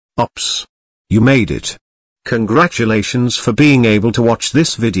Ops. You made it. Congratulations for being able to watch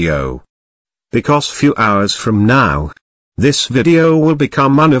this video. Because few hours from now, this video will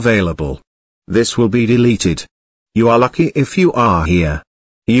become unavailable. This will be deleted. You are lucky if you are here.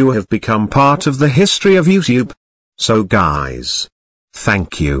 You have become part of the history of YouTube. So guys,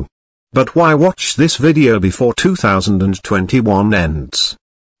 thank you. But why watch this video before 2021 ends?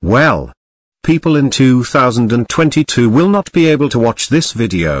 Well, people in 2022 will not be able to watch this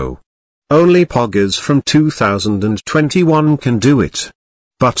video. Only poggers from 2021 can do it.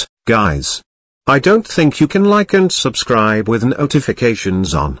 But, guys, I don't think you can like and subscribe with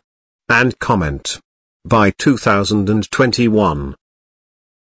notifications on. And comment. By 2021.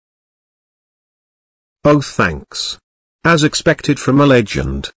 Oh thanks. As expected from a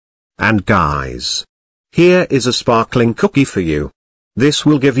legend. And guys, here is a sparkling cookie for you. This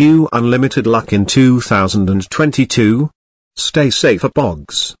will give you unlimited luck in 2022. Stay safe,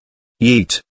 pogs. Yeet.